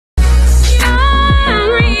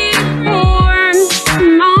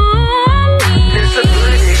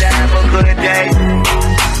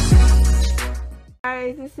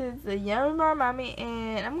guys, this is the Young Reborn Mommy,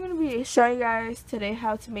 and I'm going to be showing you guys today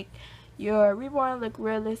how to make your Reborn look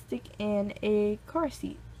realistic in a car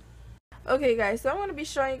seat. Okay guys, so I'm going to be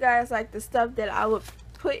showing you guys like the stuff that I would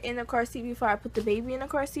put in the car seat before I put the baby in the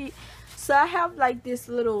car seat. So I have like this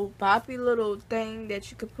little boppy little thing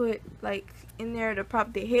that you could put like in there to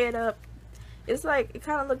prop the head up. It's like, it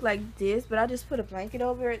kind of look like this, but I just put a blanket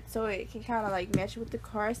over it so it can kind of like match with the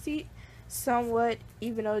car seat somewhat,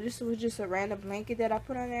 even though this was just a random blanket that I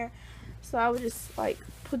put on there. So I would just like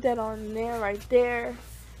put that on there right there,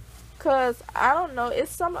 cause I don't know,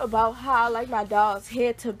 it's something about how I like my dog's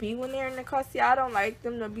head to be when they're in the car seat. I don't like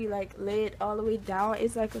them to be like laid all the way down.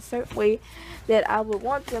 It's like a certain way that I would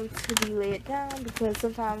want them to be laid down, because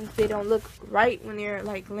sometimes they don't look right when they're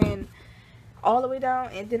like laying all the way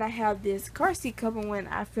down. And then I have this car seat cover when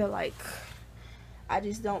I feel like I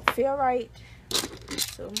just don't feel right.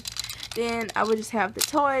 So then I would just have the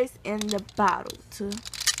toys and the bottle to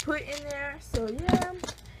put in there. So yeah,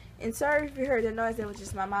 and sorry if you heard the noise, that was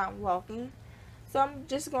just my mom walking. So I'm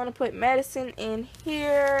just going to put Madison in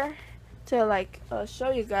here to like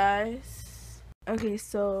show you guys. Okay,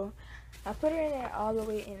 so I put her in there all the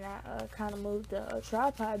way, and I kind of moved the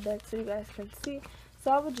tripod back so you guys can see.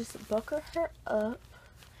 So I would just buckle her up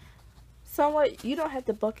somewhat. You don't have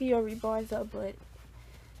to buckle your Reborns up, but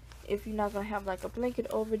if you're not going to have like a blanket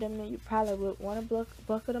over them, then you probably would want to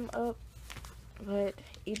buckle them up. But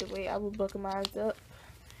either way, I would buckle mine up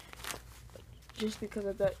just because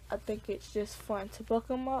of that. I think it's just fun to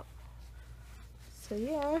buckle them up. So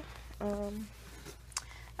yeah,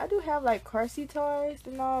 I do have like car seat toys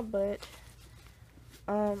and all, but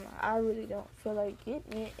I really don't feel like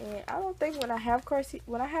getting it. And I don't think when I have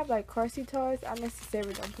like car seat toys, I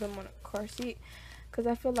necessarily don't put them on a car seat, because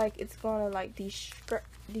I feel like it's gonna like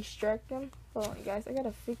distract them. Hold on guys, I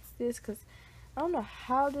gotta fix this because I don't know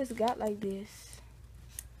how this got like this.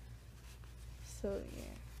 So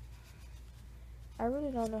yeah, I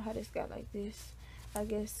really don't know how this got like this. I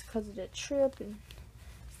guess because of the trip and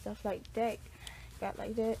stuff like that, got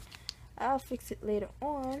like that. I'll fix it later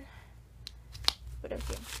on. But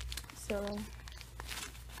okay, so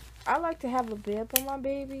I like to have a bib on my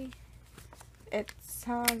baby at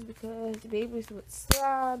times, because babies would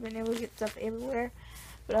slob and they would get stuff everywhere.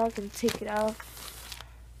 But I can take it off,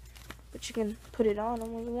 but you can put it on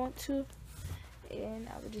when you want to. And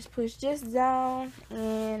I would just push this down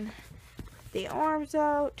and the arms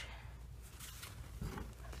out,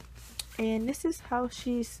 and this is how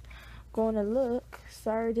she's gonna look.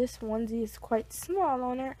 Sorry, this onesie is quite small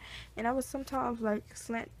on her, and I would sometimes like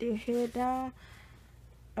slant their head down,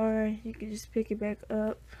 or you can just pick it back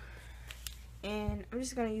up. And I'm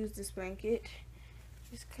just gonna use this blanket,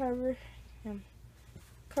 just cover them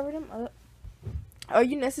up. Or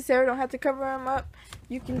you necessarily don't have to cover them up.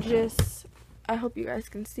 You can just, I hope you guys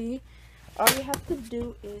can see, all you have to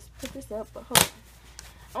do is put this up. But hold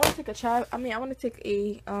on, I want to take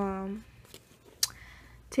a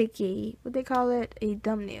what they call it, a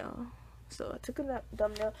thumbnail. So I took a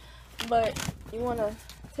thumbnail, but you want to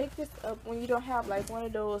take this up when you don't have like one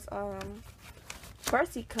of those car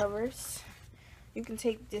seat covers. You can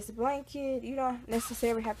take this blanket, you don't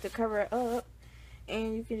necessarily have to cover it up,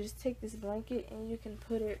 and you can just take this blanket and you can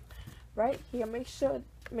put it right here. Make sure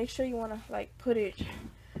you want to like put it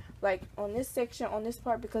like on this section, on this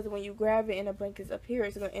part, because when you grab it and the blanket's up here,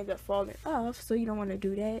 it's going to end up falling off. So you don't want to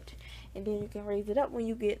do that. And then you can raise it up when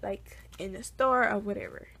you get like in the store or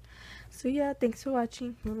whatever. So yeah, thanks for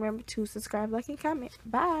watching. Remember to subscribe, like, and comment.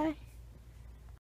 Bye.